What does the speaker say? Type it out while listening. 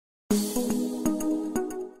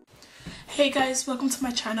Hey guys, welcome to my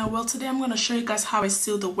channel. Well, today I'm going to show you guys how I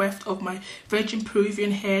seal the weft of my virgin Peruvian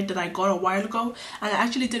hair that I got a while ago. And I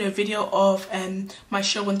actually did a video of my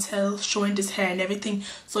show and tell showing this hair and everything,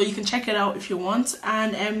 so you can check it out if you want.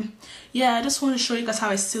 And yeah, I just want to show you guys how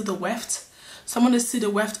I seal the weft. So I'm going to seal the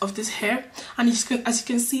weft of this hair, and as you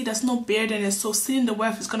can see, there's no beard in it, so sealing the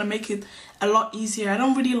weft is going to make it a lot easier. I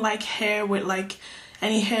don't really like hair with like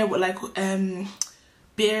any hair with like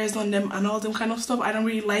bears on them and all them kind of stuff. I don't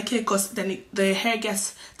really like it because then the hair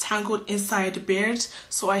gets tangled inside the beard,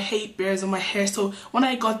 so I hate bears on my hair. So when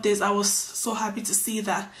I got this, I was so happy to see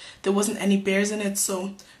that there wasn't any bears in it,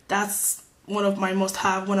 so that's one of my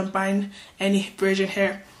must-have when I'm buying any virgin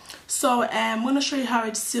hair. So I'm going to show you how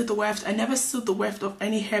I seal the weft. I never sealed the weft of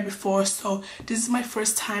any hair before, so this is my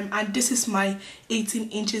first time, and this is my 18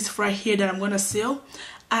 inches right here that I'm going to seal.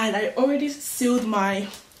 And I already sealed my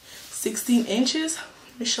 16 inches.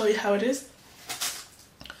 Let me show you how it is.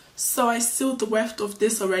 So I sealed the weft of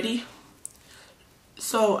this already.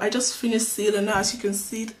 So I just finished sealing now, as you can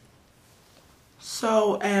see.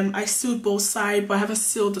 So I sealed both sides, but I haven't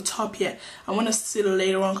sealed the top yet. I want to seal it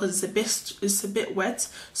later on because it's a bit wet.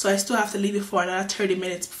 So I still have to leave it for another 30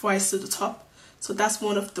 minutes before I seal the top. So that's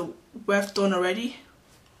one of the weft done already.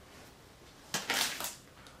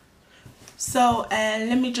 So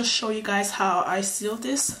let me just show you guys how I seal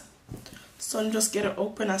this. So I'm just get it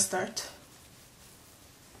open and start.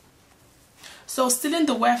 So sealing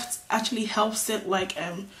the weft actually helps it like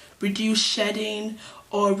reduce shedding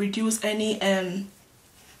or reduce any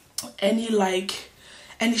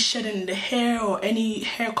shedding in the hair or any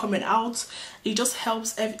hair coming out. It just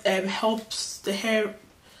helps helps the hair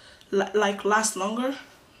like last longer.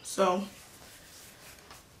 So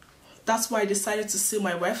that's why I decided to seal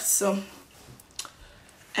my weft. So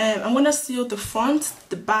I'm gonna seal the front,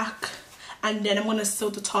 the back, and then I'm going to seal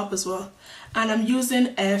the top as well. And I'm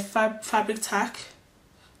using a fabric tack.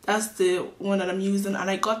 That's the one that I'm using, and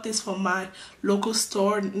I got this from my local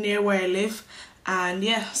store near where I live. And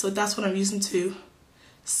yeah, so that's what I'm using to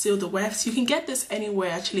seal the weft. You can get this anywhere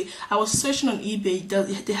actually. I was searching on eBay.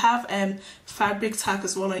 They have fabric tack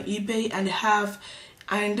as well on eBay, and they have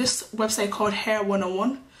this website called Hair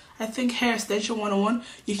 101. I think Hair Extension 101.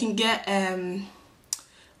 You can get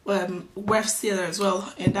weft sealer as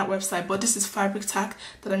well in that website, but this is fabric tack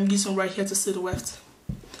that I'm using right here to seal the weft.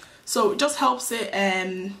 So it just helps it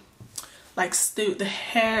like stay the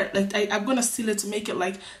hair, like I'm gonna seal it to make it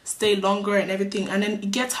like stay longer and everything. And then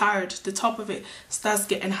it gets hard, the top of it starts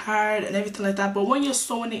getting hard and everything like that. But when you're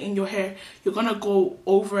sewing it in your hair, you're gonna go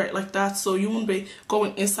over it like that, so you won't be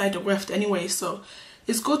going inside the weft anyway. So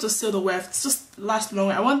it's good to seal the weft. It's just last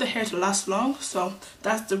longer. I want the hair to last long, so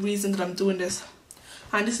that's the reason that I'm doing this.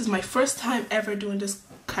 And this is my first time ever doing this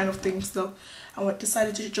kind of thing, so I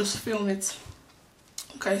decided to just film it.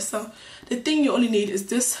 Okay, so the thing you only need is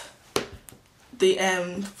this, the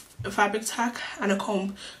fabric tack, and a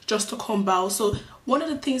comb, just a comb bowl. So one of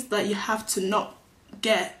the things that you have to not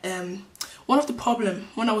get, one of the problem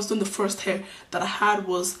when I was doing the first hair that I had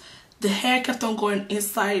was the hair kept on going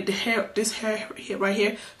inside the hair. This hair here, right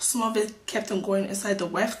here, some of it kept on going inside the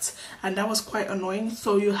weft, and that was quite annoying.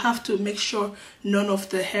 So you have to make sure none of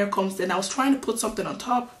the hair comes in. I was trying to put something on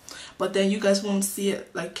top, but then you guys won't see it,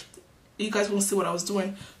 like you guys won't see what I was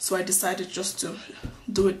doing, so I decided just to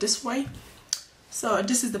do it this way. So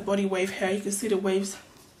this is the body wave hair. You can see the waves.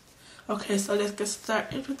 Okay, so let's get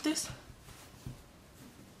started with this.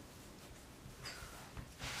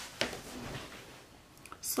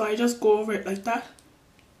 So I just go over it like that.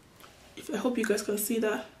 I hope you guys can see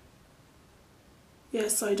that. Yeah,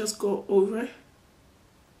 so I just go over it.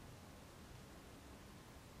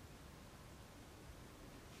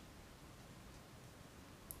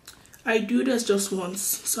 I do this just once,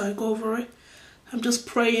 so I go over it. I'm just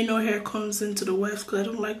praying no hair comes into the weft because I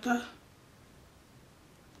don't like that.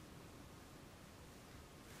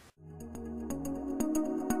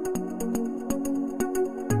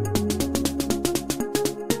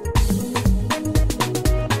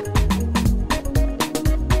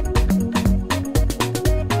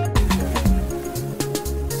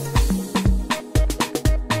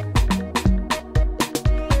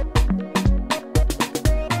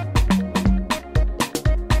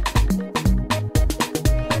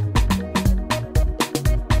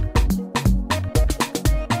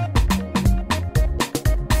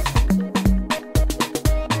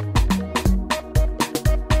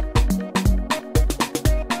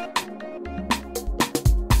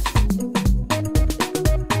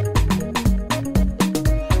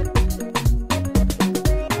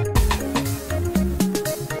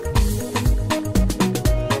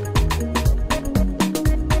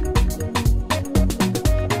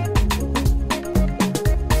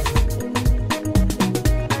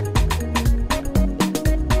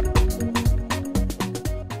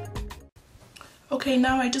 Okay,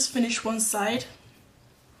 now I just finished one side,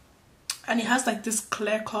 and it has like this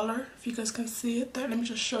clear color, if you guys can see it there. Let me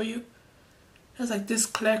just show you. It has like this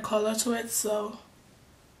clear color to it, so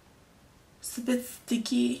it's a bit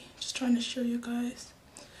sticky. Just trying to show you guys.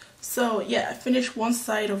 So yeah, I finished one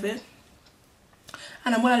side of it,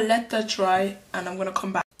 and I'm gonna let that dry, and I'm gonna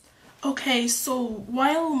come back. Okay, so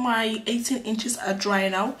while my 18 inches are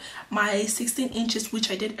drying out, my 16 inches, which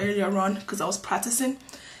I did earlier on because I was practicing,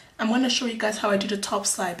 I'm going to show you guys how I do the top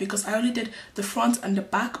side, because I only did the front and the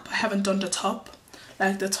back, but I haven't done the top,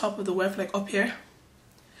 like the top of the weft, like up here.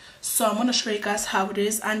 So I'm going to show you guys how it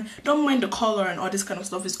is, and don't mind the color and all this kind of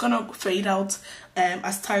stuff. It's going to fade out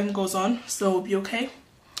as time goes on, so it'll be okay.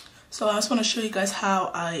 So I just want to show you guys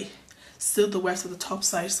how I seal the weft of the top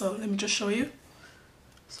side. So let me just show you.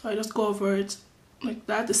 So I just go over it like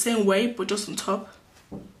that, the same way, but just on top.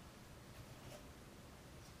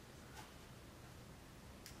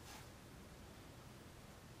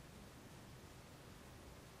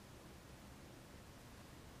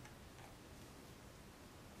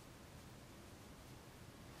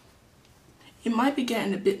 It might be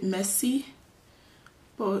getting a bit messy,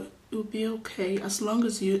 but it'll be okay as long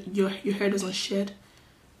as your hair doesn't shed.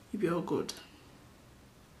 You'll be all good.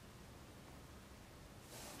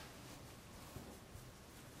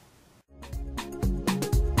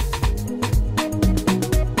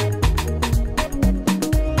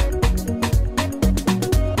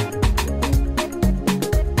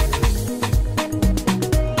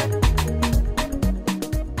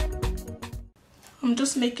 I'm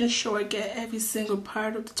just making sure I get every single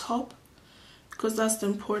part of the top, because that's the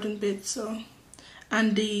important bit. So,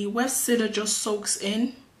 and the weft sealer just soaks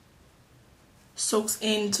into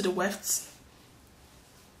the wefts.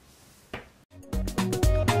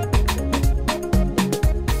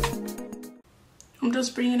 I'm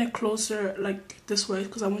just bringing it closer like this way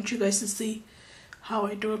because I want you guys to see how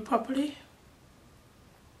I do it properly.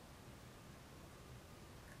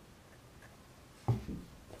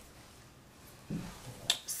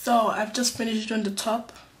 So I've just finished doing the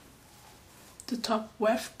top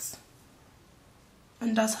wefts,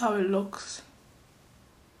 and that's how it looks.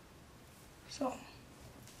 So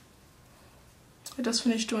I just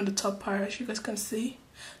finished doing the top part, as you guys can see.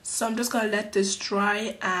 So I'm just gonna let this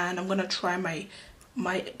dry, and I'm gonna try my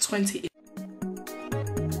 20.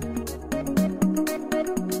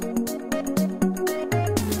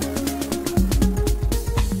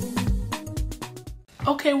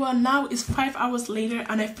 Okay, well now it's 5 hours later,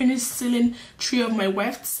 and I finished sealing 3 of my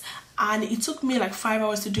wefts, and it took me like 5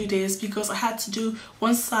 hours to do this because I had to do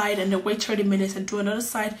one side and then wait 30 minutes and do another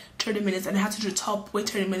side 30 minutes, and I had to do the top, wait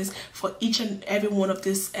 30 minutes for each and every one of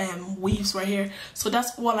these weaves right here. So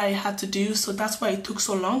that's all I had to do, so that's why it took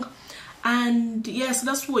so long. And yeah, so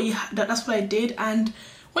that's what I did. And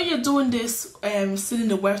when you're doing this sealing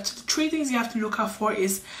the weft, the 3 things you have to look out for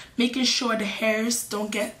is making sure the hairs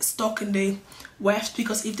don't get stuck in the weft,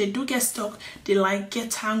 because if they do get stuck, they like get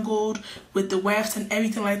tangled with the weft and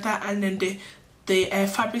everything like that, and then the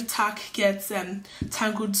fabric tack gets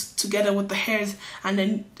tangled together with the hairs, and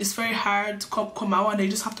then it's very hard to come out, and they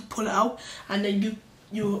just have to pull it out, and then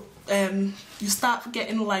you start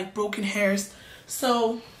getting like broken hairs.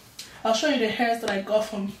 So I'll show you the hairs that I got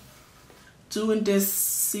from doing this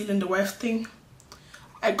sealing the weft thing.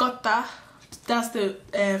 I got that's the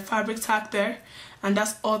fabric tack there, and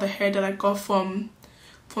that's all the hair that I got from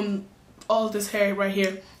all this hair right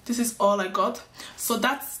here. This is all I got. So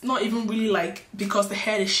that's not even really like because the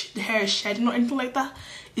hair is shedding or anything like that.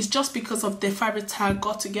 It's just because of the fabric tag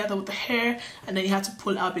got together with the hair, and then you have to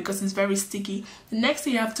pull it out because it's very sticky. The next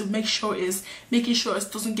thing you have to make sure is making sure it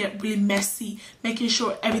doesn't get really messy, making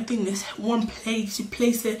sure everything is one place. You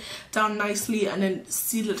place it down nicely and then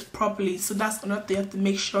seal it properly. So that's another thing you have to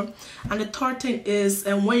make sure. And the third thing is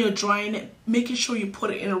when you're drying it, making sure you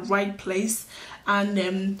put it in the right place,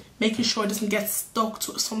 and making sure it doesn't get stuck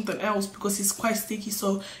to something else because it's quite sticky.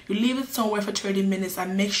 So you leave it somewhere for 30 minutes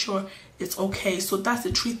and make sure it's okay. So that's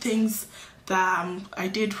the 3 things that I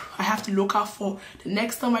have to look out for the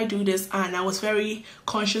next time I do this, and I was very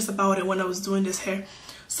conscious about it when I was doing this hair.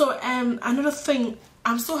 So another thing,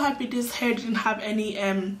 I'm so happy this hair didn't have any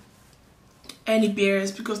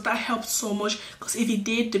bears, because that helped so much, because if it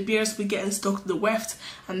did, the bears would be getting stuck to the weft,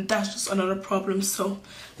 and that's just another problem. So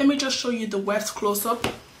let me just show you the weft close up.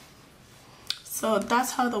 So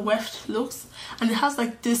that's how the weft looks, and it has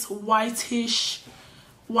like this whitish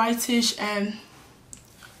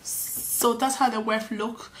so that's how the weft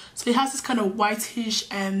look. So it has this kind of whitish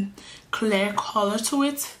clear color to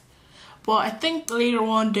it, but I think later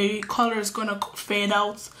on the color is gonna fade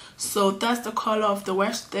out. So that's the color of the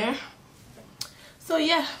weft there. So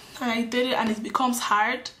yeah, and I did it, and it becomes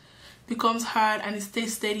hard and it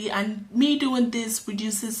stays steady. And me doing this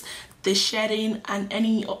reduces the shedding and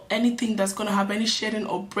anything that's gonna have any shedding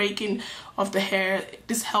or breaking of the hair.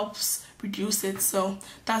 This helps reduce it. So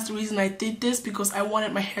that's the reason I did this, because I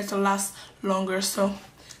wanted my hair to last longer. So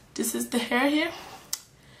this is the hair here,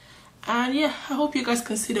 and yeah, I hope you guys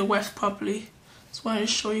can see the weft properly. Just wanted to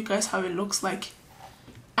show you guys how it looks like,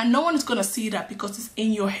 and no one is gonna see that because it's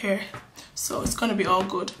in your hair, so it's gonna be all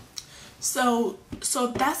good. So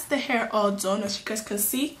that's the hair all done. As you guys can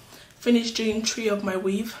see, finished doing 3 of my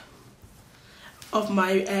weave of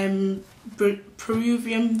my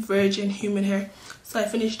Peruvian Virgin human hair. So I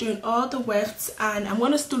finished doing all the wefts, and I'm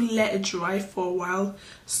gonna still let it dry for a while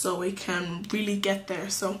so it can really get there.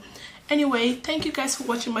 So anyway, thank you guys for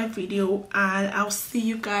watching my video, and I'll see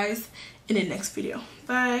you guys in the next video.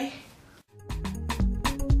 Bye.